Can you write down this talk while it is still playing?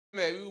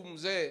Huyu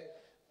mzee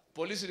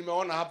polisi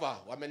nimeona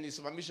hapa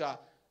wamenisimamisha,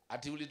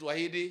 ati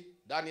ulituahidi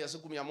ndani ya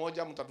siku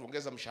 100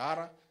 mtatuongeza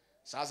mshahara.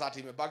 Sasa ati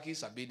imebaki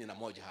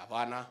 71.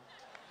 Hapana.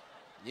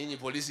 Nyinyi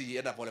polisi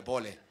ienda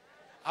polepole.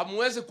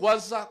 Hamwezi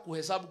kuanza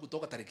kuhesabu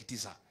kutoka tarehe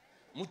 9.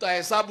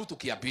 Mtahesabu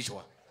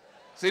tukiapishwa.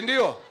 Si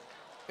ndio?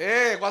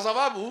 Kwa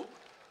sababu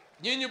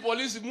nyinyi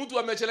polisi mtu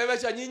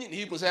amechelewesha nyinyi ni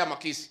hii mzee ya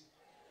makesi.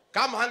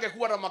 Kama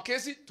hangekuwa na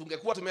makesi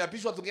tungekuwa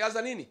tumeapishwa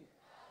tungeanza nini?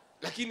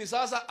 Lakini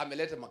sasa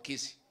ameleta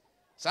makesi.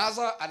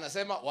 Sasa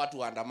anasema watu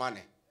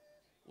waandamane.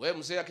 Wewe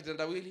mzee ya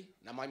kitendawili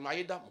na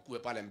Maida mkue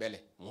pale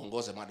mbele,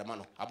 muongoze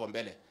maandamano hapo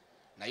mbele.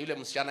 Na yule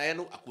msichana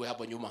yenu akue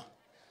hapo nyuma.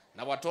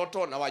 Na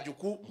watoto na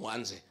wajukuu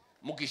muanze.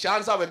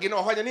 Mkishaanza wengine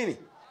wafanye nini?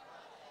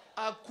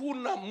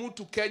 Hakuna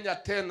mtu Kenya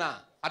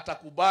tena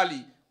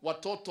atakubali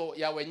watoto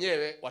ya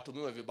wenyewe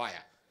watumiwe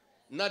vibaya.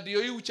 Na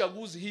ndio hii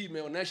uchaguzi hii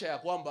imeonesha ya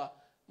kwamba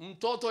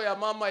mtoto ya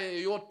mama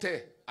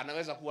yeyote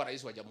anaweza kuwa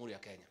rais wa Jamhuri ya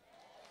Kenya.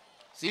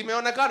 Si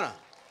imeonekana?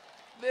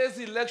 This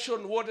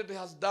election, what it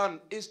has done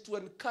is to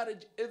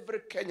encourage every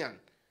Kenyan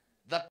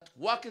that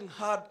working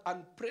hard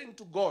and praying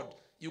to God,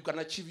 you can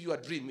achieve your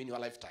dream in your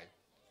lifetime.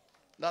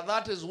 Now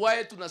that is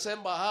why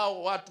tunasema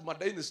hao watu ma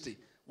dynasty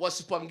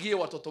wasipangie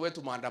watoto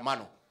wetu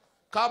maandamano.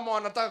 Kama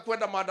wanataka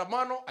kwenda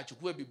maandamano,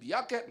 achukue bibi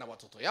yake na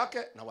watoto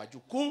yake na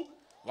wajukuu.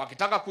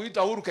 Wakitaka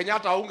kuita Uhuru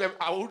Kenyatta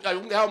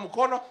aunge hao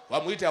mkono,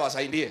 wamuite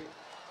awasaidie.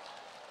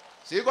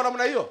 Siko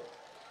namna hiyo?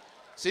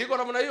 Siko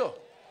namna hiyo?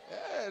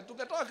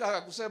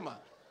 Tuketoka kusema.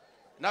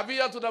 Na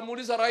pia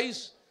tunamuuliza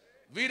rais,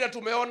 vile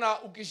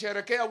tumeona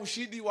ukisherekea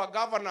ushindi wa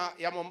governor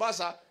ya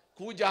Mombasa,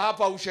 kuja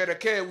hapa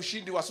usherekee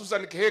ushindi wa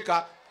Susan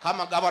Kihika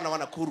kama governor wa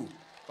Nakuru,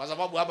 kwa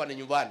sababu hapa ni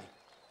nyumbani.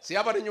 Si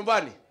hapa ni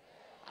nyumbani?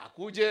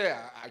 Akuje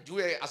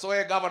ajue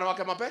asoe governor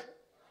wake mape,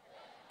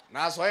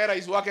 na asoe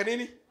rais wake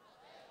nini,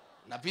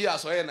 na pia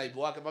asoe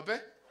naibu wake mape.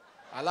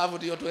 Alafu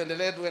ndio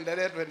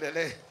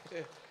tuendelee.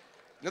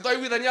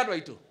 Nitoiguithania ndo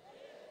itu.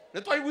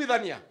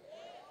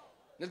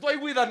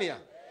 Nitoiguithania.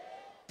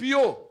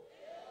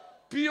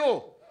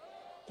 Pio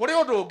kuri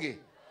odongi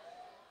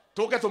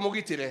tuke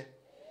tumugitire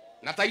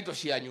na taito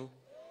cianyu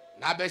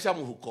na mbeca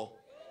muhuko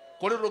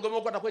kuri rungu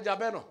mukwenda kwenja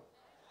mbeno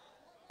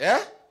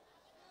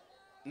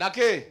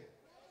nake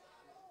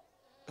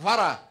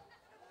fara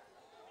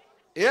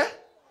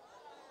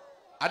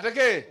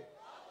ateke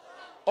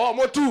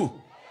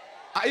motu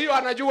hiyo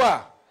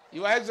anajua.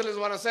 Your Excellency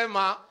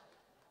wanasema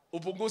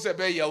upunguze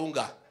bei ya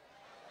unga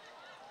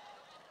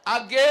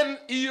again.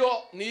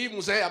 Hiyo ni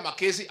mzee ya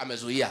makesi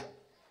amezuia.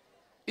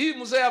 Hii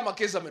mzee ya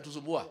makesi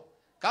ametusumbua.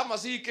 Kama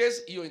si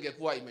kesi hiyo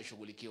ingekuwa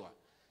imeshughulikiwa.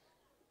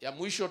 Ya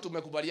mwisho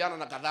tumekubaliana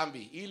na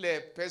Kadhambi, ile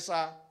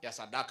pesa ya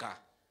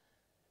sadaka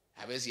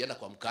hawezi enda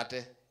kwa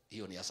mkate,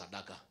 hiyo ni ya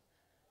sadaka.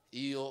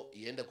 Hiyo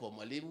iende kwa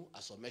mwalimu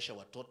asomeshe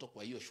watoto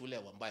kwa hiyo shule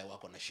ambayo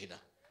wako na shida.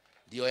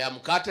 Ndio ya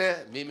mkate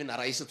mimi na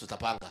rais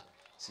tutapanga.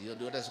 Sio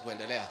ndio hata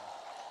sikuendelea.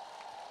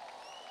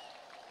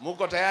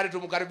 Muko tayari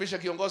tumkaribishe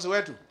kiongozi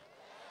wetu?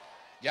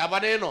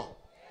 Jabaneno.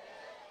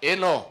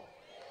 Eno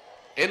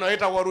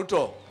eta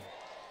Ruto.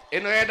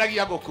 Eno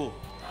endagia nguku.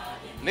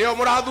 Nio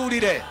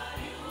murathurire.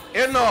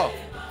 Eno.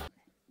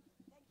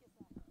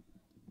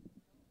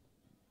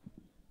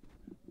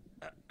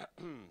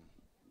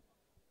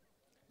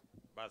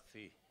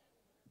 Basi.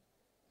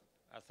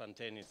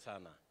 Asanteni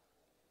sana.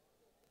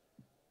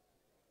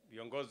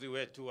 Viongozi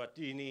wetu wa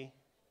dini,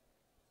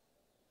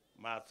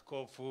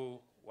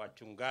 maaskofu,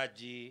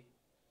 wachungaji,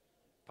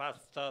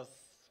 pastors,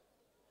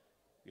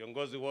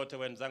 viongozi wote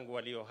wenzangu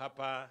walio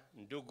hapa,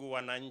 ndugu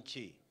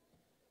wananchi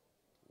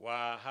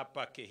wa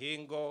hapa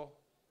Kihingo,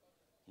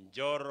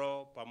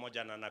 Njoro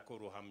pamoja na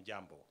Nakuru,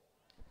 hamjambo.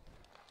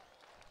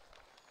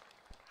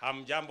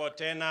 Hamjambo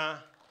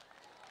tena.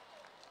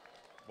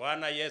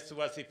 Bwana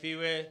Yesu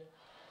asifiwe.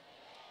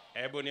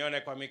 Hebu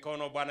nione kwa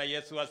mikono. Bwana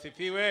Yesu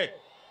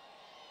asifiwe.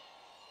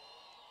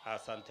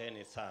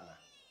 Asanteni sana.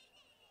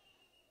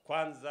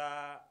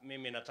 Kwanza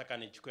mimi nataka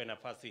nichukue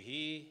nafasi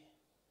hii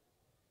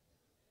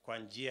kwa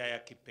njia ya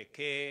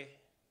kipekee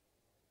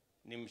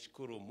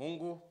nimshukuru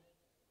Mungu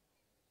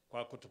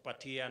kwa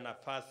kutupatia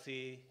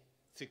nafasi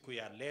siku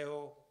ya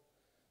leo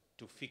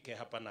tufike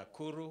hapa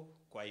Nakuru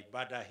kwa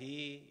ibada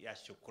hii ya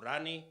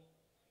shukrani.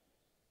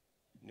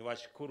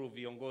 Niwashukuru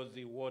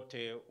viongozi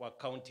wote wa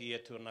kaunti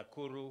yetu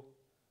Nakuru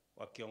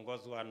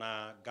wakiongozwa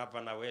na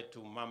gavana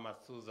wetu Mama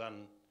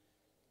Susan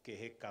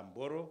Kihika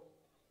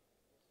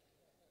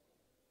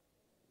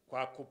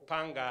kwa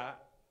kupanga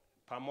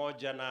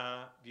pamoja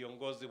na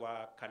viongozi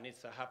wa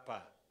kanisa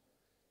hapa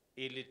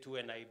ili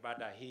tuwe na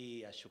ibada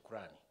hii ya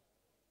shukrani.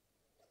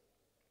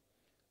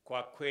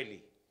 Kwa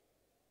kweli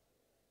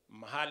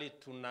mahali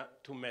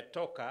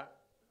tumetoka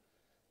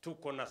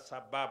tuko na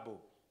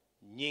sababu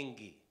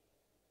nyingi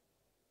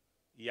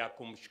ya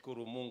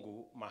kumshukuru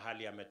Mungu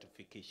mahali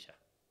ametufikisha.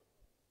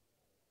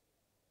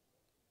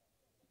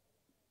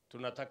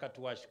 Tunataka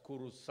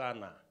tuwashukuru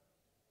sana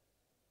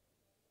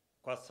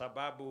kwa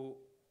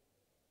sababu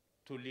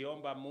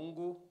tuliomba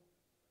Mungu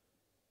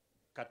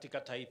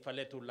katika taifa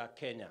letu la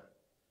Kenya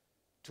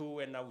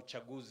tuwe na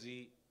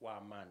uchaguzi wa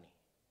amani.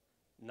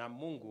 na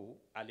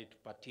Mungu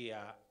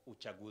alitupatia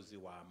uchaguzi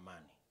wa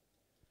amani.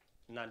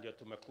 Na ndio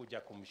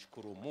tumekuja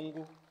kumshukuru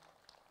Mungu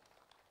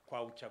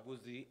kwa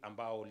uchaguzi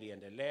ambao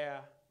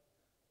uliendelea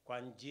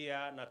kwa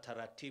njia na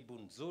taratibu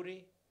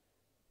nzuri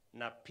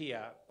na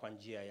pia kwa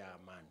njia ya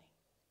amani.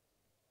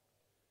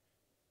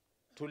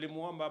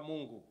 Tulimuomba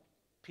Mungu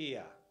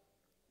pia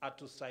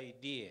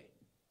atusaidie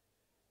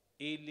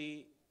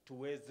ili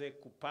tuweze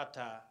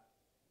kupata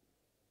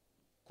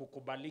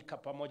kukubalika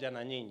pamoja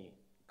na nyinyi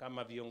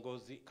kama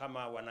viongozi,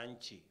 kama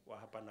wananchi wa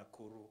hapa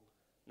Nakuru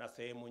na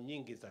sehemu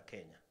nyingi za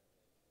Kenya.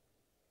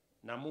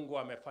 Na Mungu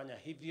amefanya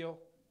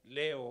hivyo.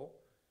 Leo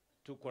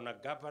tuko na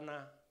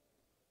governor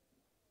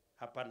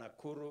hapa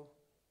Nakuru,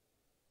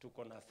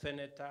 tuko na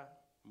senator,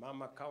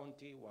 mama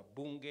county,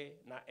 wabunge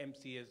na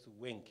MCAs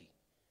wengi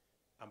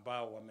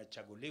ambao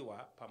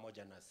wamechaguliwa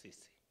pamoja na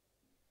sisi.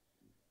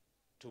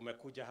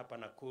 Tumekuja hapa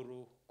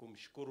Nakuru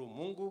kumshukuru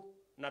Mungu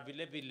na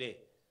vile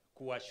vile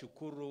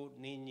kuwashukuru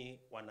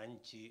ninyi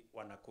wananchi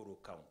wa Nakuru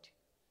County.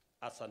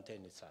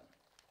 Asanteni sana.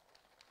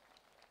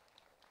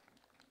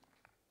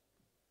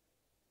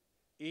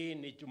 Hii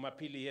ni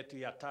Jumapili yetu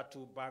ya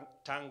 3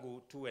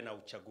 tangu tuwe na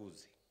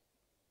uchaguzi.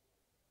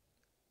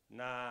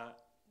 Na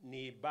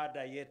ni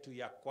ibada yetu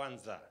ya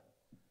kwanza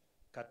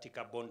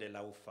katika bonde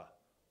la Ufa.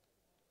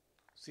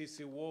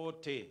 Sisi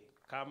wote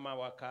kama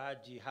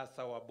wakaaji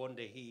hasa wa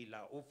bonde hii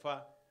la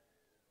Ufa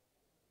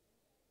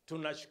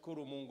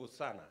tunashukuru Mungu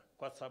sana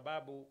kwa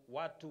sababu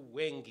watu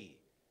wengi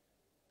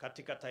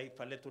katika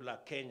taifa letu la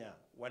Kenya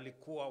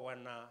walikuwa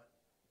wanataka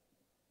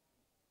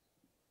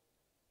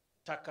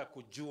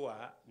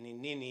kujua ni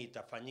nini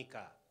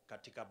itafanyika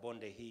katika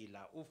bonde hii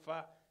la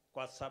Ufa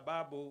kwa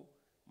sababu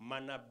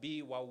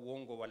manabii wa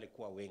uongo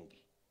walikuwa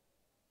wengi.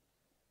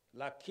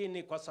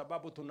 Lakini kwa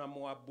sababu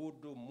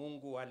tunamwabudu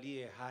Mungu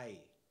aliye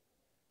hai,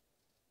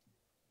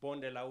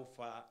 bonde la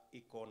Ufa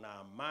iko na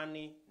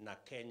amani na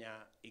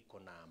Kenya iko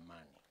na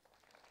amani.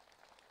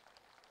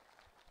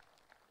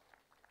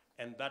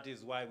 And that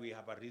is why we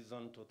have a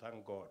reason to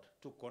thank God.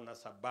 Tuko na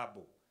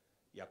sababu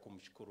ya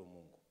kumshukuru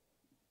Mungu.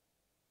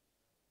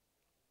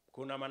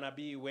 Kuna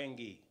manabii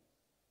wengi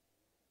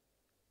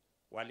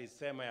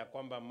walisema ya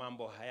kwamba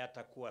mambo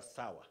hayatakuwa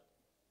sawa.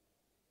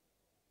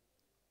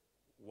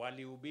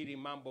 Walihubiri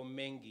mambo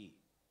mengi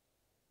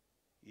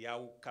ya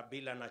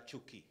ukabila na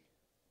chuki.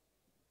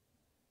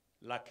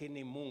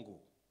 Lakini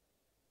Mungu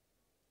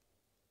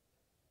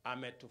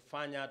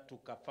ametufanya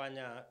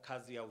tukafanya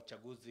kazi ya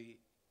uchaguzi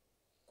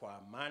kwa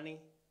amani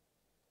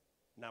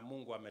na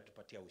Mungu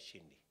ametupatia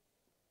ushindi.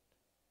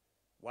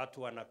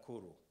 Watu wa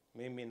Nakuru,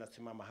 mimi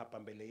nasimama hapa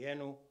mbele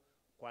yenu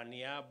kwa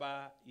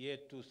niaba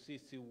yetu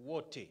sisi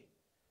wote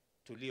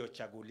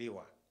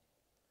tuliochaguliwa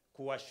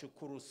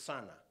kuwashukuru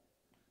sana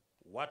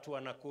watu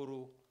wa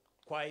Nakuru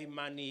kwa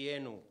imani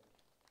yenu,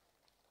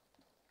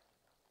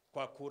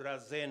 kwa kura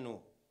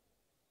zenu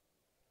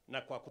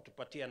na kwa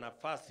kutupatia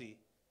nafasi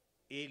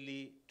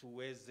ili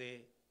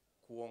tuweze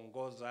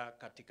kuongoza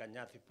katika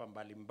nyadhifa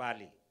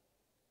mbalimbali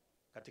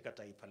katika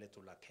taifa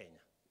letu la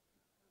Kenya.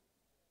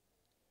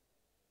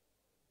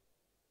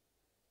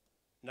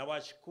 Na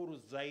washukuru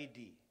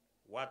zaidi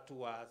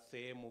watu wa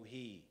sehemu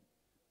hii,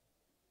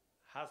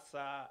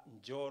 hasa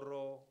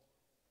Njoro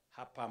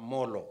hapa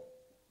Molo.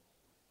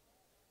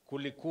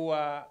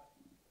 Kulikuwa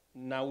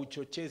na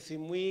uchochezi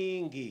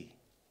mwingi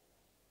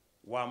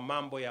wa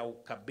mambo ya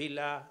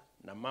ukabila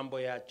na mambo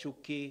ya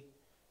chuki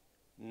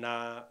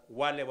na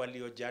wale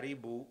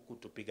waliojaribu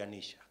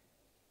kutupiganisha.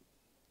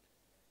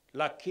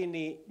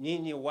 Lakini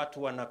nyinyi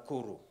watu wa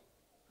Nakuru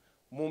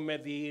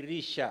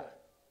mumedhihirisha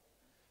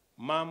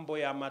mambo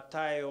ya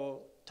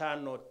Mathayo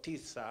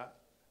 5:9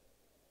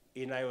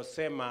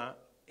 inayosema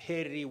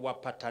heri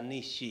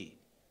wapatanishi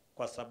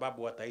kwa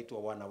sababu wataitwa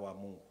wana wa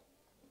Mungu.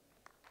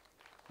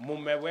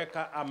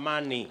 Mumeweka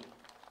amani.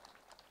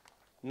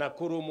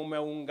 Nakuru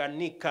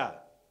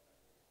mumeunganika.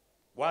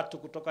 Watu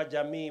kutoka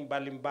jamii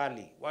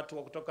mbalimbali,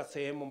 watu kutoka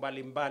sehemu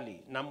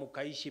mbalimbali, na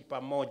mkaishi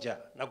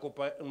pamoja na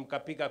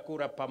mkapiga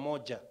kura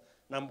pamoja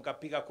na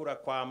mkapiga kura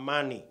kwa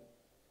amani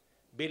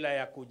bila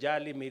ya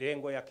kujali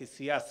mirengo ya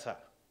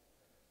kisiasa.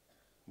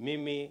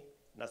 Mimi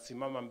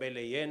nasimama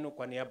mbele yenu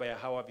kwa niaba ya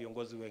hawa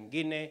viongozi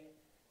wengine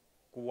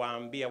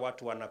kuwaambia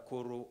watu wa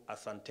Nakuru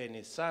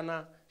asanteni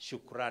sana,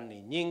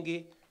 shukrani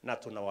nyingi na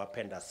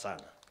tunawapenda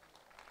sana.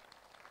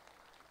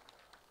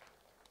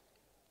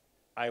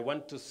 I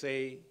want to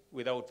say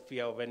without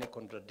fear of any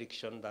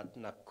contradiction that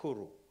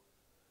Nakuru,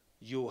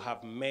 you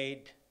have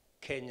made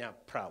Kenya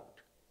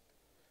proud.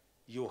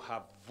 You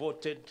have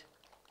voted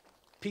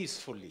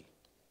peacefully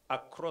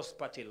across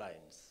party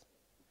lines,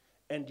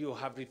 and you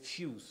have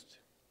refused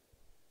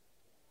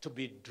to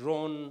be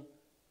drawn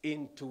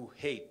into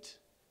hate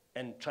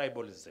and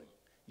tribalism.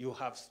 You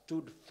have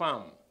stood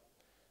firm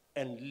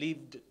and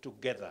lived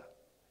together,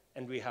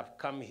 and we have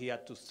come here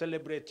to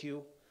celebrate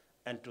you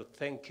and to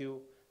thank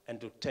you and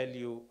to tell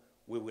you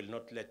we will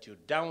not let you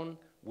down.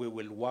 We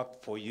will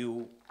work for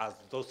you as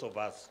those of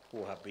us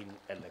who have been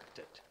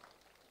elected.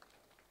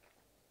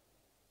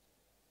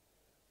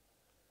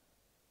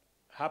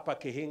 Hapa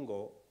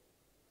Kihingo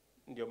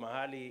ndio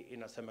mahali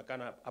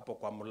inasemekana hapo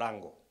kwa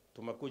mlango.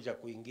 Tumekuja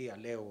kuingia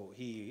leo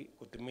hii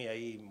kutumia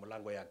hii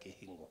mlango ya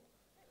Kihingo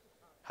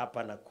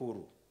hapa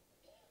Nakuru.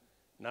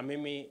 Na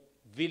mimi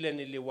vile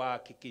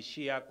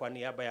niliwahakikishia kwa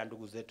niaba ya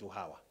ndugu zetu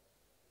hawa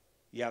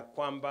ya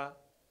kwamba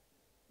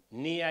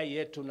nia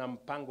yetu na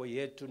mpango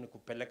yetu ni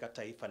kupeleka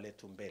taifa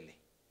letu mbele.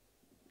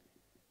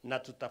 Na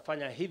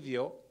tutafanya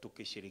hivyo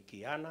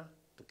tukishirikiana,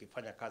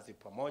 tukifanya kazi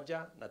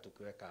pamoja na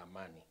tukiweka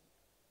amani.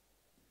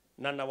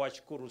 Na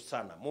nawashukuru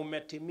sana.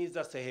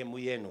 Mumetimiza sehemu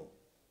yenu.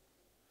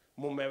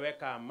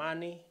 Mumeweka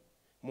amani,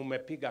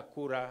 mumepiga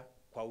kura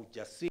kwa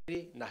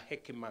ujasiri na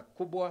hekima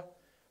kubwa,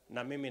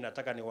 na mimi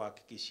nataka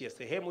niwahakikishie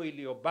sehemu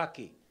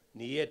iliyobaki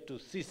ni yetu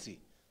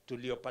sisi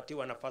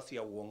tuliopatiwa nafasi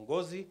ya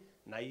uongozi,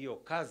 na hiyo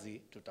kazi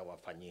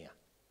tutawafanyia.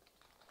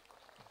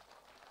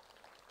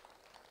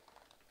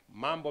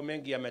 Mambo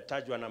mengi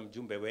yametajwa na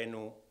mjumbe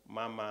wenu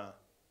Mama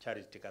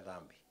Charity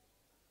Kadhambi.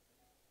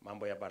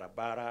 Mambo ya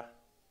barabara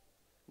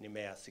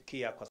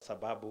nimeyasikia, kwa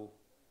sababu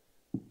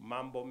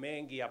mambo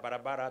mengi ya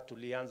barabara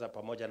tulianza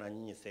pamoja na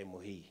nyinyi sehemu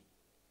hii.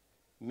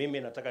 Mimi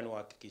nataka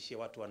niwahakikishie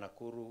watu wa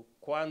Nakuru,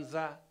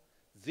 kwanza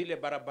zile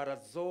barabara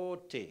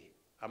zote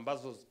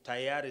ambazo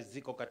tayari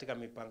ziko katika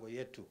mipango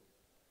yetu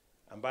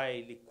ambaye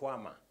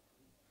ilikwama,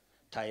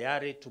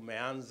 tayari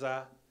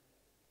tumeanza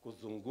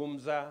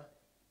kuzungumza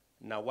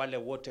na wale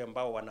wote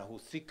ambao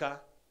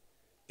wanahusika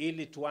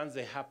ili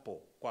tuanze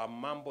hapo kwa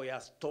mambo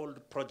ya stalled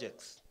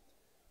projects.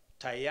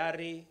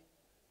 Tayari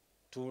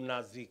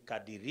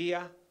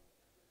tunazikadiria,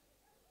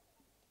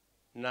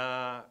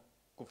 na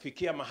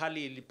kufikia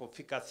mahali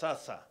ilipofika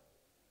sasa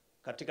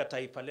katika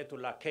taifa letu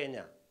la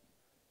Kenya,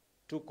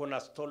 tuko na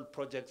stalled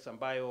projects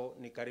ambayo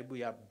ni karibu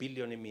ya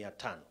bilioni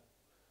 500,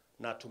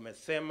 na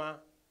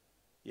tumesema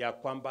ya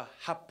kwamba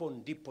hapo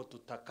ndipo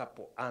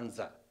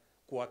tutakapoanza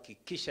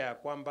kuhakikisha ya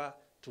kwamba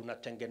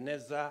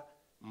tunatengeneza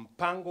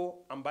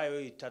mpango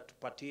ambayo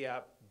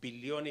itatupatia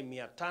bilioni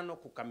 500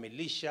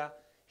 kukamilisha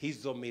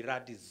hizo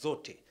miradi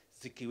zote,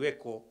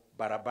 zikiweko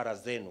barabara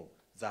zenu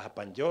za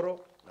hapa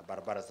Njoro na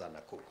barabara za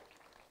Nakuru.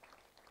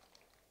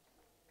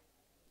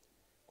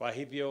 Kwa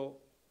hivyo,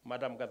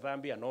 Madam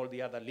Kadhambi and all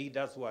the other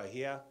leaders who are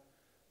here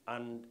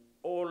and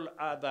all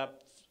other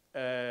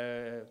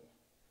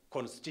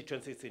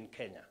constituencies in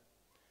Kenya,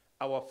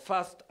 our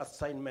first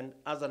assignment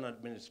as an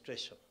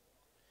administration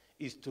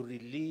is to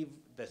relieve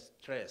the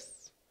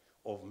stress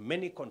of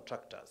many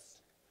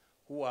contractors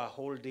who are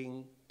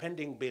holding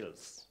pending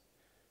bills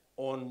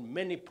on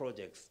many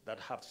projects that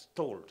have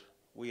stalled.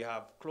 We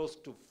have close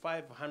to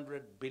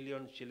 500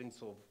 billion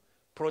shillings of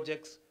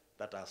projects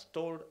that are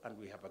stalled, and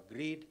we have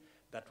agreed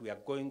that we are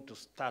going to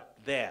start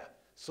there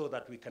so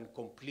that we can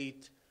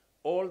complete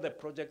all the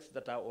projects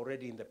that are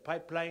already in the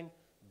pipeline,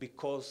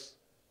 because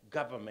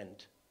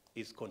government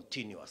is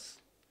continuous.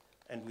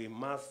 And we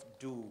must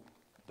do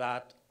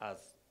that as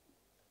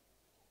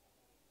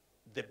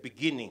the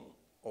beginning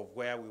of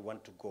where we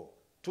want to go.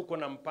 Tuko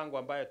na mpango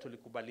ambayo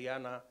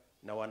tulikubaliana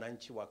na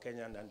wananchi wa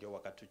Kenya, na ndio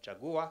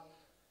wakatuchagua,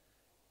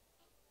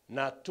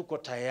 na tuko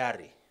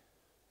tayari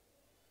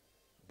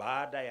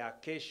baada ya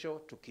kesho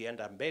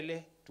tukienda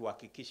mbele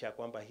tuhakikisha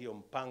kwamba hiyo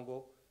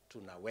mpango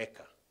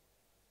tunaweka.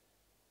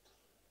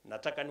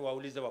 Nataka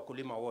niwaulize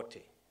wakulima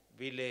wote,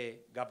 vile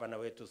governor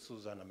wetu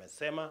Susan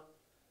amesema,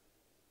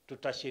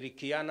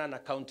 tutashirikiana na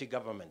county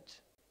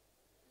government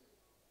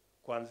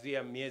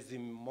kuanzia miezi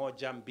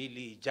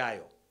 1-2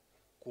 ijayo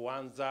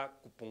kuanza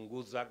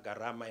kupunguza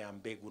gharama ya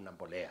mbegu na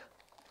mbolea.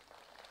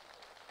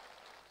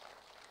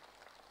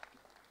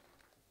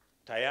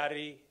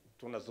 Tayari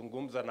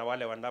tunazungumza na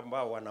wale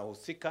ambao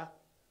wanahusika,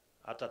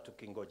 hata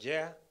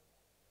tukingojea,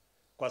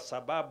 kwa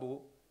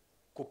sababu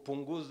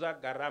kupunguza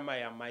gharama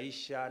ya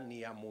maisha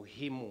ni ya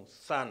muhimu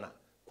sana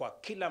kwa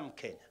kila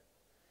Mkenya,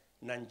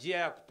 na njia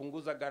ya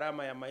kupunguza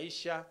gharama ya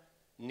maisha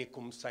ni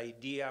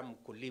kumsaidia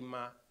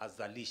mkulima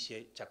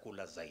azalishe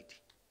chakula zaidi.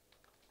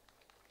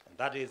 And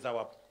that is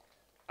our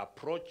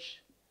approach.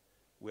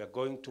 We are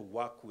going to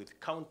work with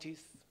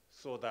counties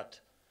so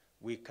that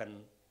we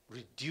can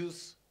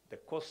reduce the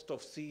cost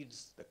of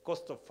seeds, the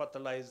cost of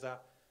fertilizer,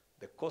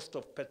 the cost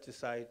of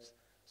pesticides,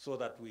 so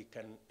that we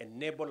can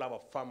enable our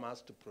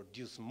farmers to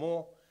produce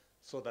more,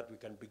 so that we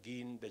can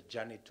begin the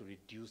journey to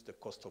reduce the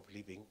cost of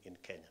living in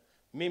Kenya.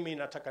 Mimi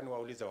nataka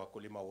niwaulize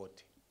wakulima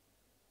wote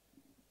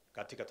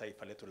katika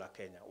taifa letu la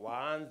Kenya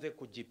waanze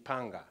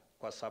kujipanga,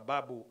 kwa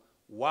sababu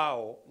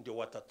wao ndio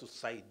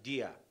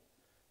watatusaidia,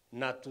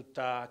 na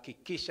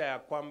tutahakikisha ya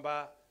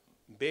kwamba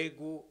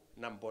mbegu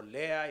na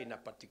mbolea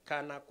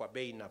inapatikana kwa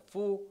bei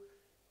nafuu,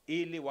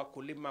 ili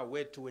wakulima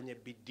wetu wenye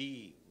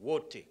bidii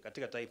wote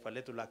katika taifa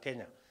letu la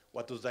Kenya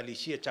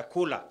watuzalishie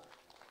chakula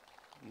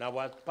na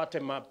wapate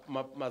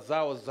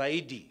mazao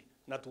zaidi,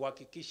 na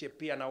tuhakikishe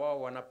pia na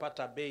wao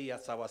wanapata bei ya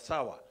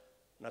sawasawa,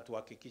 na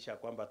tuhakikisha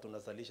kwamba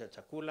tunazalisha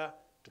chakula,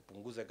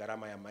 tupunguze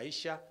gharama ya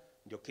maisha,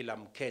 ndio kila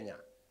Mkenya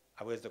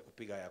aweze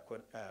kupiga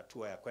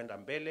hatua ya kwenda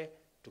mbele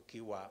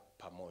tukiwa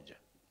pamoja.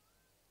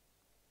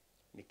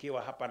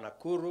 Nikiwa hapa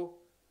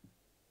Nakuru,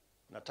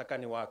 nataka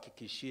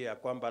niwahakikishie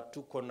kwamba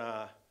tuko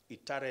na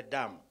Itare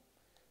Dam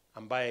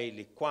ambaye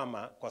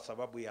ilikwama kwa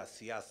sababu ya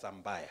siasa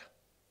mbaya.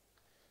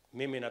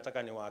 Mimi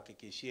nataka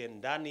niwahakikishie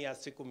ndani ya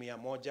siku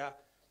 100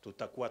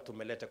 tutakuwa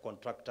tumeleta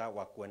contractor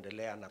wa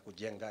kuendelea na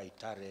kujenga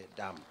Itare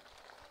Dam.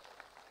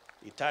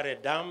 Itare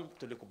Dam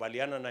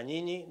tulikubaliana na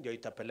nyinyi ndio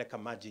itapeleka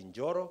maji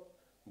Njoro,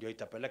 ndio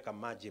itapeleka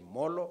maji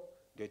Molo,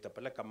 ndio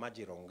itapeleka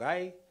maji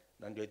Rongai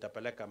na ndio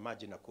itapeleka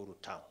maji Nakuru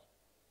Town.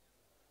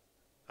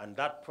 And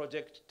that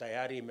project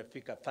tayari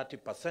imefika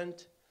 30%.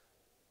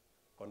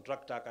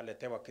 Contractor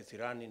akaletewa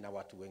kisirani na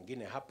watu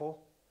wengine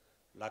hapo,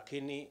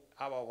 lakini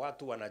hawa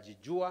watu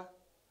wanajijua,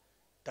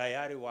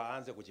 tayari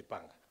waanze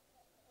kujipanga,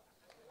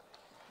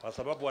 kwa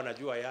sababu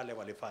wanajua yale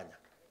walifanya.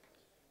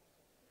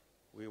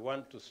 We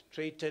want to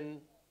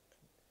straighten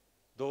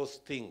those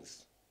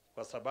things,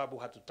 kwa sababu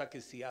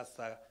hatutaki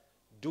siasa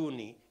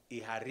duni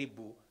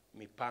iharibu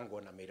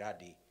mipango na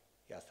miradi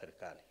ya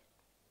serikali.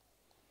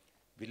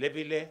 Vile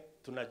vile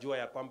tunajua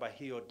ya kwamba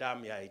hiyo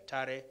dam ya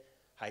Itare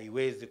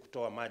haiwezi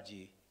kutoa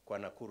maji kwa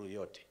Nakuru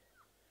yote.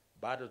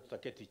 Bado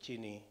tutaketi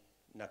chini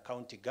na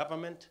county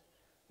government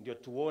ndio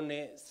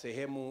tuone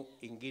sehemu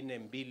ingine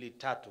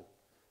 2-3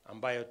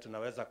 ambayo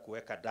tunaweza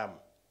kuweka damu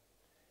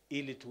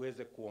ili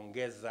tuweze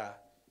kuongeza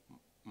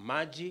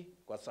maji,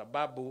 kwa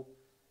sababu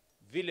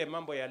vile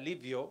mambo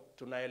yalivyo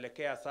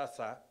tunaelekea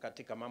sasa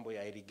katika mambo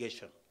ya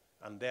irrigation,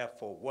 and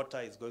therefore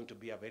water is going to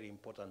be a very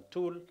important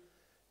tool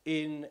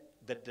in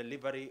the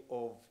delivery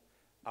of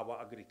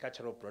our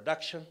agricultural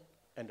production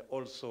and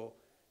also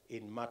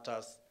in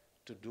matters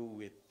to do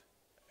with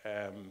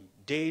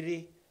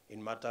dairy,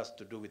 in matters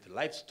to do with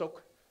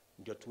livestock,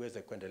 ndio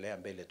tuweze kuendelea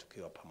mbele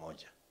tukiwa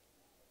pamoja.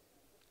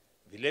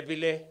 Vile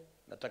vile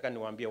nataka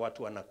niwaambie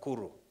watu wa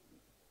Nakuru,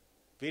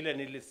 vile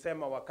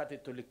nilisema wakati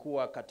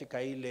tulikuwa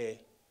katika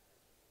ile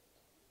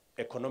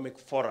economic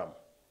forum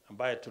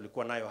ambayo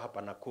tulikuwa nayo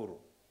hapa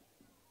Nakuru,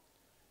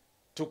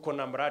 tuko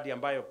na mradi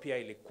ambayo pia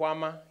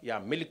ilikwama ya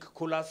milk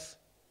coolers.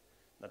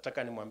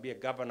 Nataka nimwambie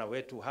governor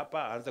wetu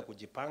hapa aanze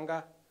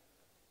kujipanga,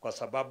 kwa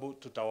sababu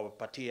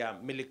tutawapatia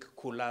milk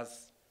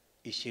coolers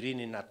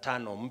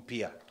 25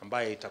 mpya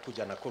ambayo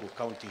itakuja Nakuru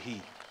County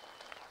hii,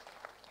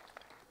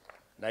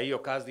 na hiyo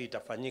kazi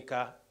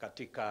itafanyika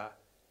katika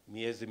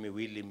miezi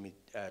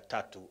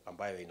 2-3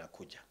 ambayo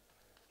inakuja.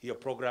 Hiyo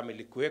program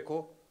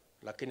ilikuweko,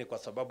 lakini kwa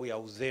sababu ya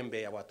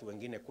uzembe ya watu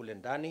wengine kule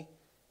ndani,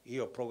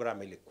 hiyo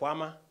program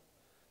ilikwama.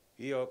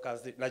 Hiyo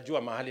kazi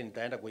najua mahali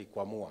nitaenda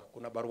kuikwamua.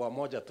 Kuna barua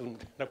moja tu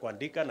nitaenda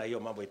kuandika na hiyo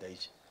mambo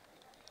itaisha.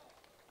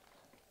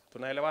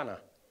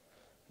 Tunaelewana?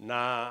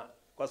 Na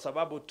kwa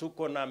sababu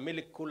tuko na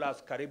milk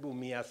coolers karibu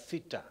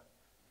 600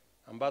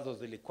 ambazo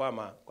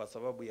zilikwama kwa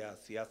sababu ya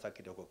siasa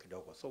kidogo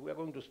kidogo. So we are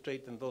going to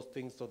straighten those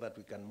things so that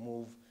we can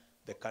move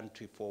the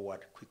country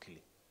forward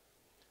quickly.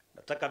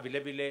 Nataka vile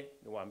vile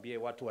niwaambie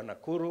watu wa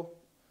Nakuru,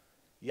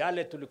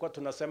 yale tulikuwa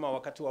tunasema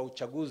wakati wa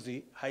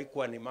uchaguzi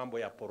haikuwa ni mambo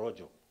ya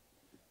porojo,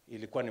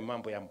 ilikuwa ni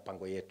mambo ya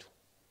mpango yetu.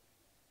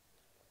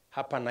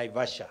 Hapa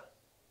Naivasha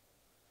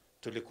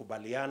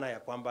tulikubaliana ya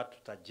kwamba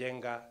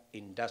tutajenga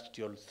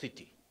industrial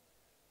city.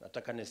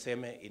 Nataka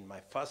niseme in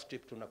my first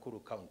trip to Nakuru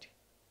County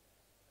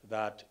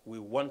that we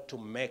want to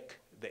make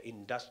the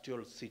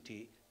industrial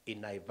city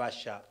in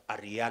Naivasha a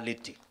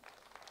reality.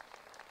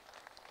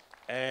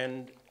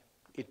 And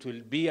it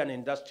will be an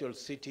industrial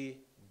city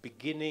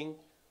beginning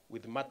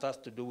with matters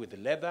to do with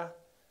leather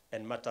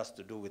and matters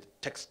to do with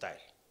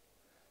textile.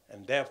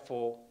 And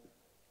therefore,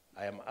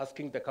 I am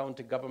asking the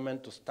county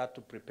government to start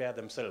to prepare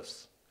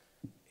themselves.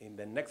 In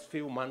the next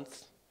few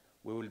months,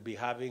 we will be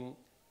having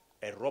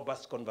a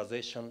robust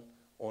conversation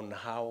on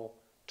how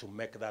to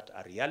make that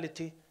a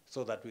reality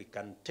so that we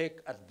can take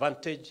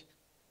advantage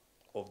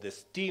of the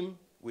steam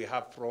we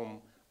have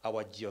from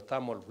our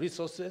geothermal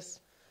resources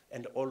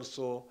and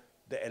also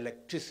the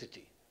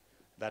electricity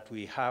that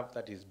we have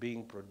that is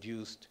being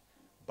produced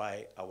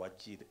by our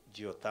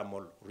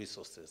geothermal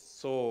resources.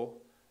 So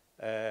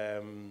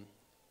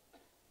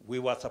we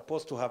were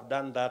supposed to have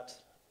done that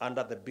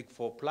under the Big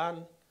Four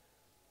plan,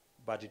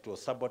 but it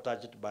was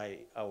sabotaged by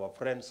our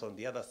friends on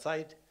the other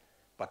side.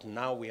 But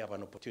now we have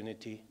an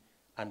opportunity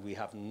and we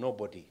have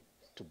nobody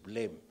to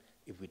blame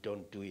if we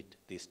don't do it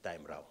this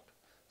time round.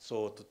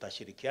 So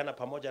tutashirikiana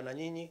pamoja na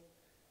nyinyi,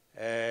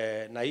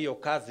 na hiyo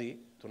kazi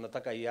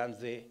tunataka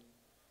ianze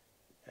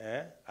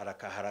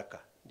haraka haraka,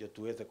 ndio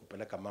tuweze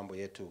kupeleka mambo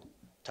yetu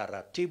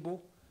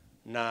taratibu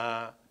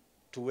na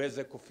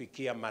tuweze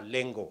kufikia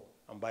malengo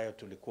ambayo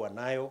tulikuwa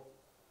nayo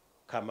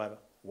kama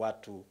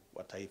watu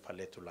wa taifa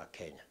letu la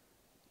Kenya.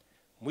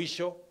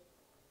 Mwisho,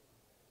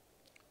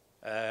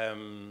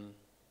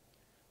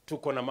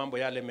 tuko na mambo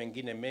yale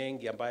mengine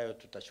mengi ambayo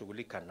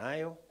tutashughulika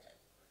nayo.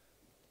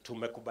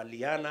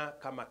 Tumekubaliana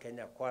kama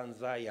Kenya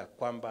Kwanza ya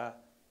kwamba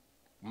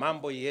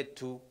mambo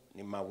yetu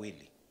ni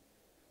mawili: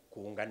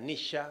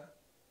 kuunganisha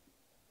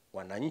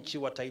wananchi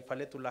wa taifa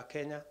letu la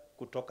Kenya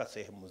kutoka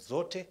sehemu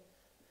zote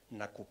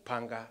na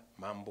kupanga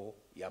mambo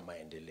ya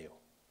maendeleo.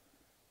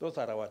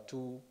 Those are our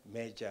two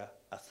major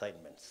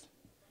assignments.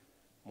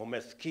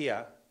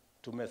 Mumesikia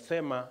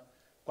tumesema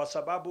kwa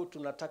sababu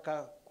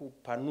tunataka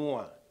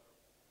kupanua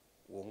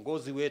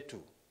uongozi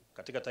wetu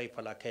katika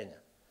taifa la Kenya,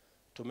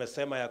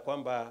 tumesema ya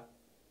kwamba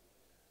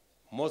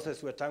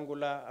Moses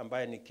Wetangula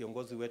ambaye ni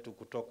kiongozi wetu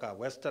kutoka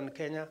Western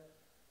Kenya,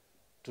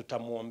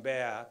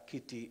 tutamuombea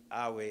kiti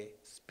awe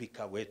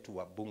spika wetu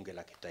wa bunge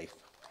la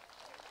kitaifa.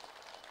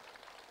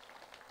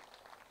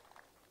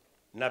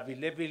 Na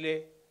vile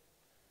vile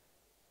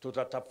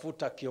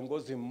tutatafuta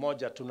kiongozi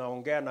mmoja,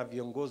 tunaongea na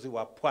viongozi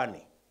wa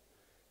pwani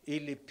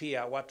ili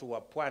pia watu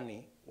wa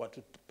pwani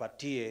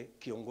watupatie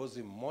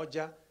kiongozi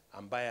mmoja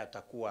ambaye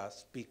atakuwa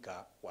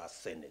spika wa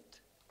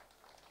Senate.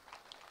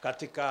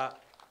 Katika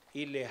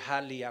ile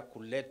hali ya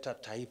kuleta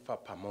taifa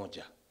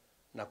pamoja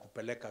na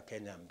kupeleka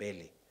Kenya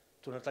mbele,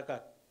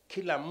 tunataka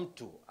kila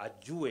mtu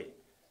ajue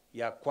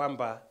ya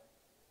kwamba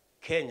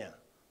Kenya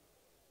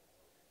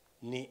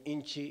ni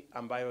nchi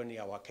ambayo ni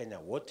ya Wakenya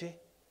wote,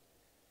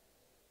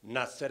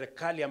 na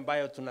serikali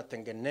ambayo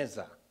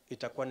tunatengeneza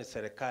itakuwa ni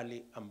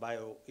serikali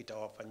ambayo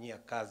itawafanyia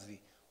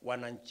kazi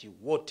wananchi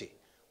wote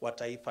wa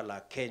taifa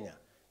la Kenya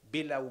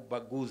bila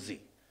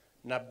ubaguzi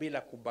na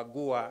bila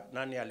kubagua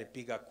nani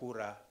alipiga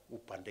kura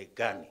upande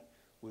gani.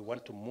 We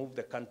want to move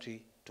the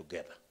country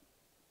together.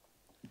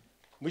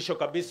 Mwisho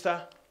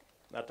kabisa,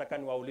 nataka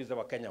niwaulize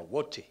Wakenya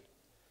wote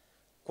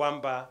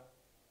kwamba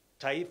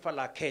taifa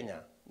la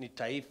Kenya ni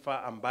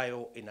taifa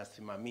ambayo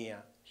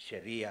inasimamia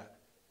sheria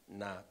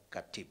na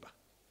katiba.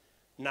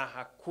 Na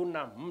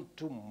hakuna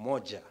mtu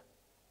mmoja,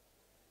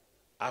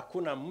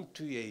 hakuna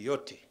mtu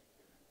yeyote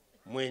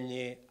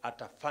mwenye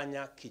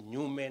atafanya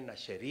kinyume na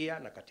sheria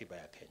na katiba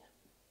ya Kenya.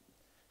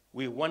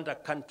 We want a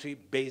country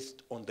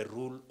based on the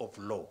rule of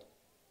law.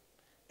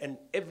 And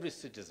every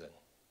citizen,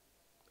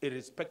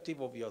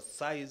 irrespective of your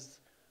size,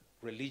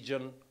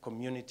 religion,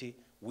 community,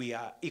 we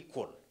are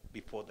equal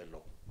before the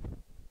law.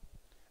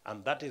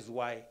 And that is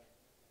why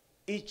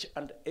each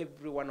and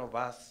every one of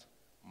us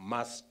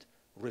must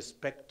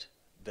respect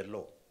the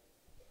law.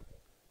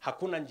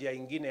 Hakuna njia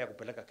ingine ya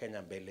kupeleka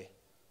Kenya mbele.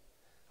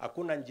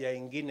 Hakuna njia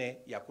ingine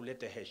ya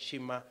kuleta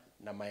heshima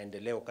na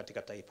maendeleo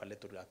katika taifa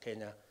letu la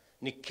Kenya.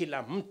 Ni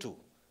kila mtu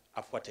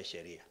afuate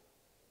sheria.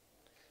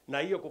 Na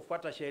hiyo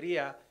kufuata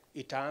sheria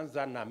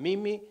itaanza na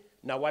mimi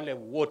na wale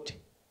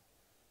wote.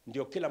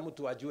 Ndio kila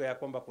mtu ajue ya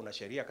kwamba kuna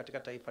sheria katika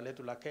taifa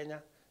letu la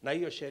Kenya, na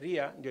hiyo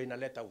sheria ndio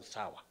inaleta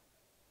usawa.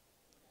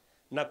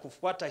 Na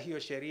kufuata hiyo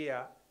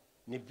sheria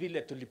ni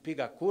vile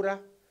tulipiga kura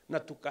na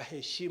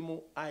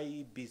tukaheshimu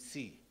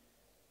IEBC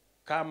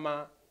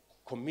kama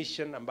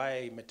commission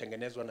ambaye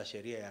imetengenezwa na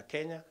sheria ya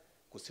Kenya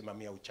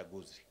kusimamia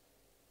uchaguzi.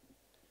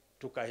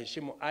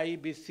 Tukaheshimu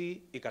IEBC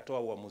ikatoa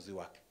uamuzi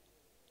wake,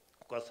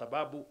 kwa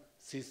sababu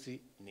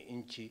sisi ni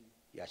nchi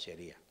ya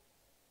sheria.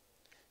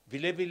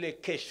 Vile vile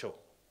kesho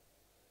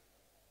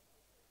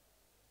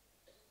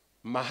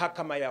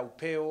mahakama ya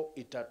upeo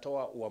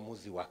itatoa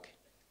uamuzi wake.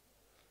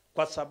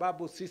 Kwa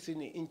sababu sisi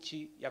ni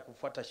nchi ya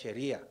kufuata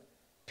sheria,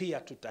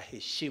 pia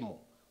tutaheshimu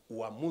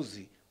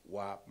uamuzi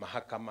wa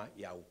mahakama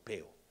ya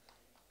upeo.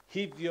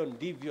 Hivyo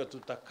ndivyo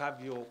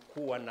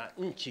tutakavyokuwa na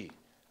nchi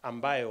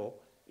ambayo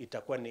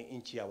itakuwa ni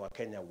nchi ya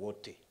Wakenya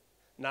wote.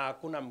 Na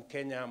hakuna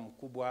Mkenya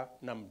mkubwa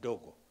na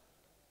mdogo.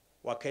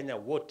 Wakenya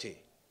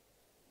wote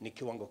ni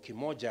kiwango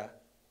kimoja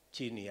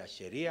chini ya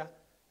sheria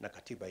na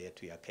katiba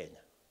yetu ya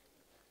Kenya.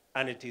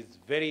 And it is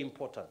very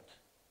important,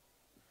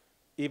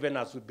 even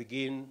as we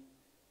begin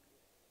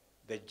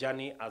the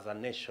journey as a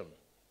nation,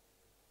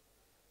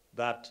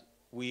 that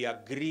we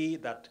agree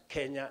that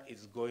Kenya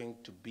is going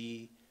to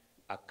be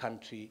a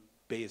country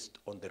based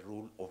on the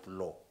rule of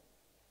law.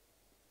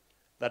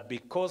 That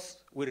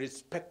because we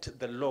respect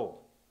the law,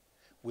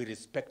 we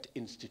respect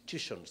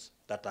institutions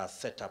that are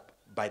set up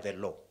by the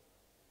law.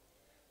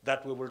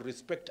 That we will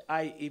respect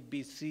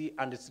IEBC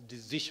and its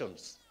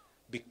decisions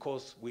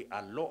because we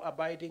are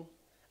law-abiding,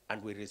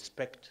 and we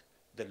respect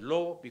the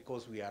law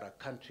because we are a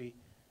country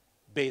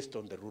based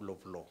on the rule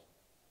of law.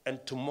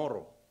 And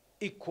tomorrow,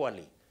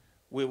 equally,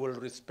 we will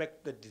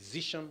respect the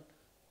decision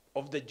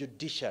of the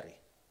judiciary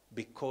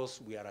because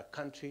we are a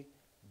country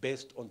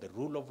based on the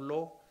rule of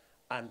law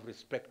and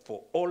respect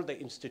for all the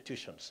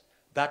institutions.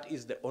 That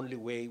is the only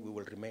way we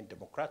will remain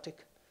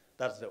democratic.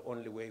 That's the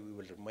only way we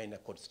will remain a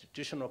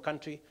constitutional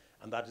country.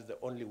 And that is the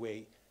only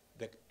way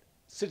the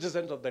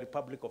citizens of the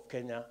Republic of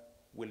Kenya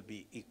will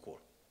be equal.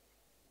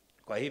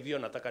 Kwa hivyo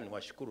nataka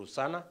niwashukuru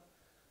sana,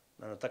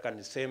 na nataka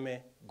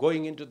niseme,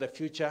 going into the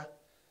future,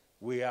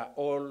 we are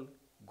all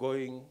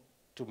going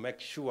to make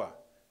sure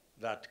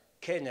that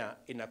Kenya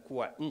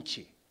inakuwa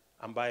nchi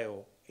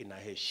ambayo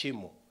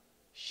inaheshimu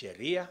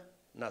sheria,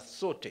 na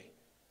sote,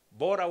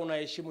 bora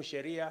unaheshimu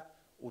sheria,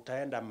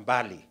 utaenda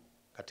mbali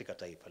katika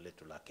taifa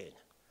letu la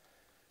Kenya.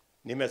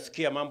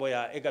 Nimesikia mambo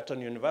ya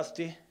Egerton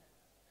University.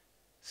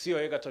 Sio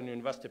Egerton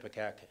University peke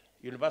yake.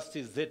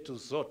 Universities zetu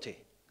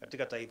zote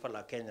katika taifa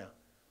la Kenya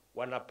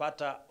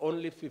wanapata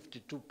only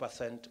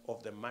 52%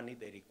 of the money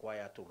they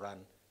require to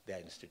run their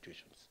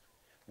institutions.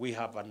 We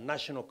have a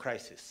national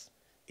crisis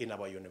in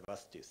our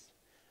universities,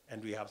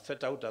 and we have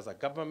set out as a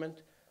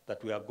government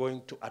that we are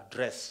going to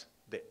address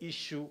the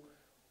issue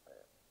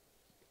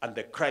and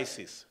the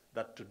crisis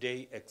that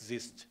today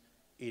exists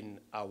in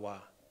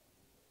our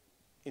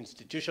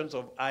institutions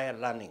of higher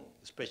learning,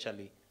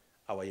 especially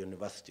our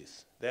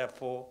universities.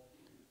 Therefore,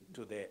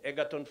 to the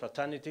Egerton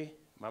fraternity,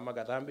 Mama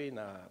Gadhambi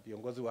na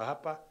viongozi wa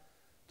hapa,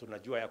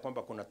 tunajua ya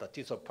kwamba kuna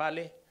tatizo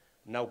pale,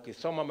 na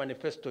ukisoma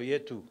manifesto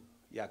yetu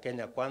ya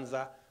Kenya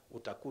Kwanza,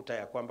 utakuta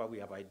ya kwamba we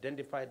have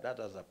identified that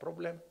as a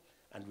problem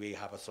and we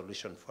have a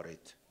solution for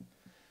it.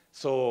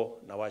 So,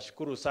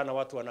 nawashukuru sana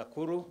watu wa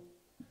Nakuru,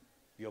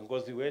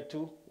 viongozi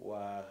wetu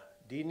wa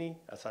dini,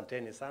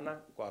 asanteni sana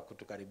kwa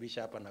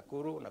kutukaribisha hapa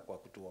Nakuru na kwa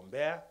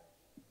kutuombea.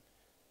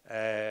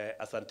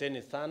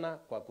 Asanteni sana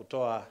kwa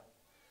kutoa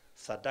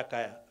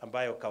sadaka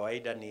ambayo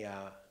kawaida ni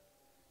ya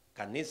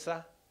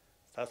kanisa.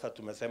 Sasa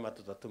tumesema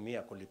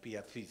tutatumia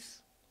kulipia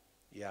fees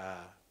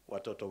ya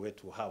watoto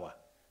wetu hawa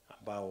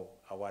ambao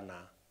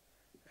hawana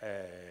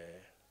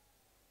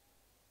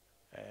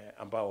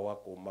ambao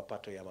wako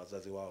mapato ya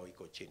wazazi wao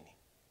iko chini.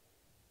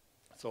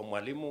 So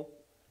mwalimu,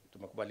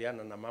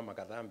 tumekubaliana na Mama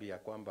Gadhambi ya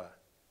kwamba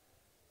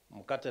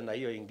mkate na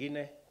hiyo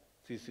ingine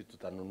sisi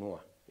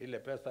tutanunua. Ile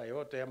pesa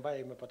yote ambayo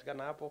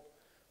imepatikana hapo,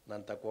 na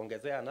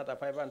nitakuongezea another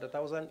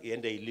 500,000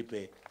 iende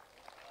ilipe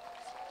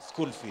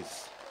school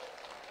fees.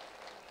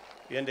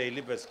 Iende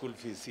ilipe school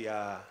fees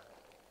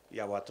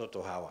ya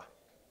watoto hawa.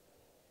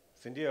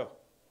 Si ndio?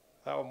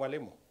 Sawa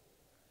mwalimu?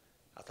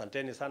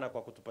 Asanteni sana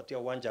kwa kutupatia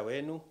uwanja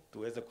wenu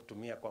tuweze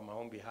kutumia kwa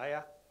maombi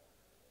haya.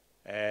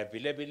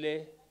 Vile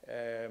vile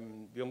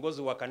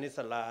viongozi wa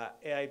kanisa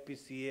la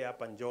AIPCA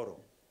hapa Njoro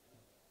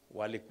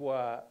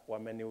walikuwa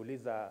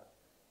wameniuliza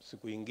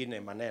siku ingine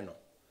maneno.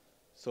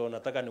 So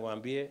nataka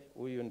niwaambie,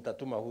 huyu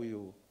nitatuma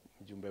huyu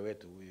mjumbe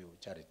wetu huyu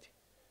Charity.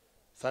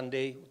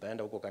 Sunday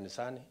utaenda huko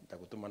kanisani,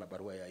 nitakutuma na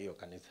barua ya hiyo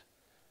kanisa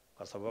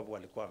kwa sababu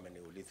walikuwa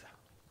wameniuliza.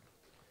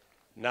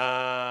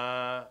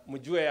 Na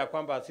mjue ya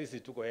kwamba sisi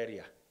tuko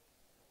area.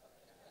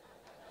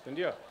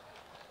 Ndio?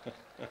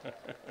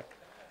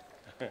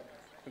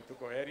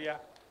 Tuko area.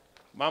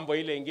 Mambo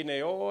ile ingine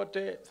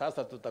yote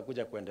sasa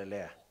tutakuja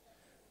kuendelea.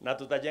 Na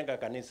tutajenga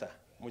kanisa,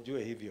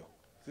 mjue hivyo.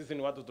 Sisi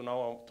ni watu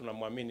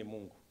tunamwamini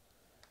Mungu.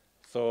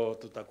 So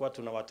tutakuwa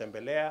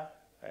tunawatembelea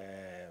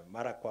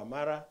mara kwa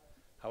mara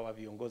hawa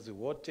viongozi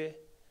wote.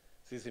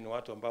 Sisi ni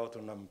watu ambao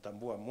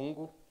tunamtambua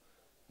Mungu,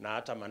 na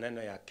hata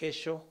maneno ya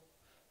kesho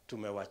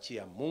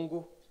tumewachia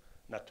Mungu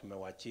na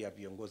tumewachia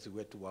viongozi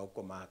wetu wa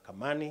huko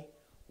mahakamani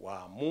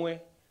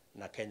waamue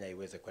na Kenya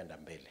iweze kwenda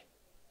mbele.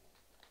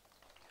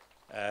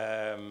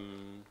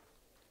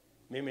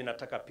 Mimi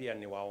nataka pia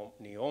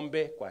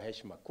niombe kwa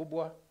heshima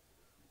kubwa,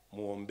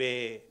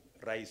 muombe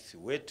rais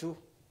wetu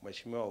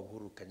Mheshimiwa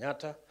Uhuru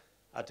Kenyatta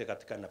hata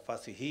katika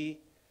nafasi hii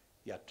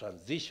ya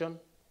transition,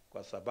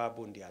 kwa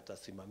sababu ndiye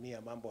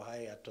atasimamia mambo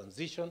haya ya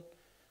transition.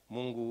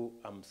 Mungu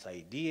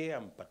amsaidie,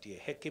 ampatie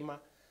hekima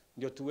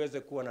ndio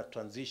tuweze kuwa na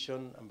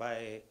transition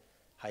ambaye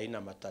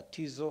haina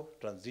matatizo,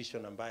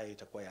 transition ambaye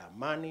itakuwa ya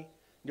amani,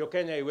 ndio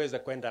Kenya iweze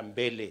kwenda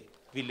mbele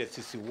vile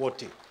sisi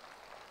wote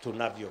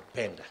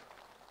tunavyopenda.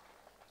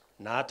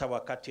 Na hata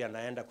wakati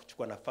anaenda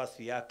kuchukua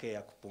nafasi yake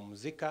ya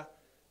kupumzika,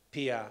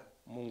 pia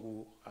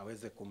Mungu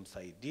aweze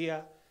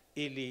kumsaidia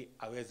ili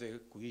aweze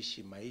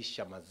kuishi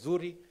maisha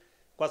mazuri,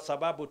 kwa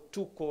sababu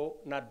tuko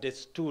na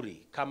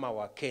desturi kama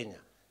wa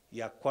Kenya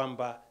ya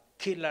kwamba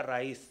kila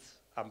rais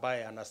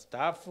ambaye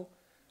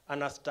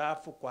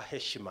anastaafu kwa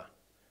heshima,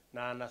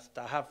 na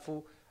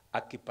anastaafu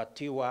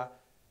akipatiwa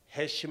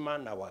heshima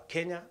na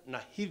Wakenya, na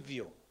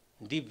hivyo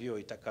ndivyo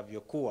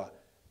itakavyokuwa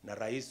na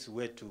rais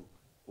wetu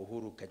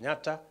Uhuru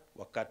Kenyatta.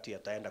 Wakati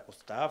ataenda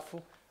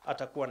kustaafu,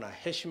 atakuwa na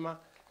heshima,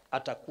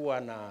 atakuwa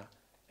na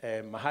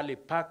mahali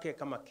pake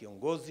kama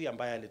kiongozi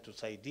ambaye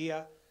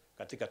alitusaidia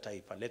katika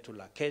taifa letu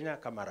la Kenya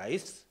kama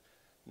rais,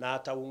 na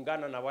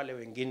ataungana na wale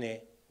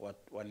wengine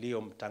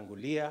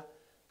waliomtangulia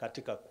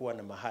katika kuwa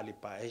na mahali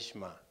pa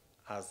heshima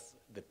as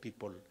the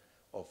people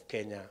of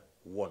Kenya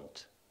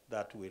want.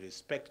 That we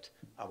respect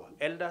our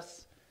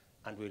elders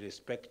and we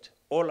respect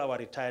all our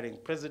retiring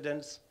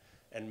presidents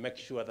and make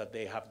sure that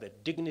they have the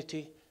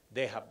dignity,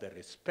 they have the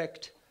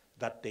respect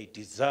that they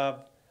deserve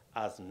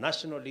as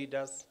national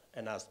leaders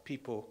and as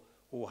people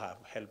who have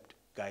helped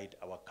guide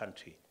our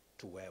country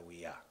to where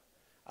we are.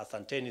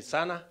 Asanteni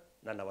sana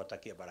na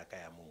nawatakia baraka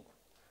ya Mungu.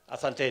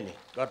 Asanteni.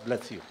 God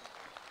bless you.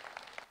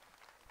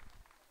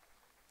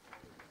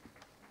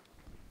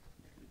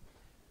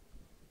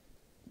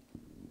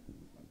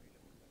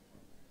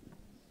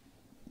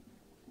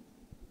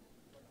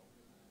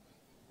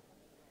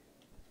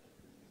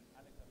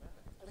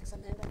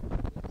 Alexander.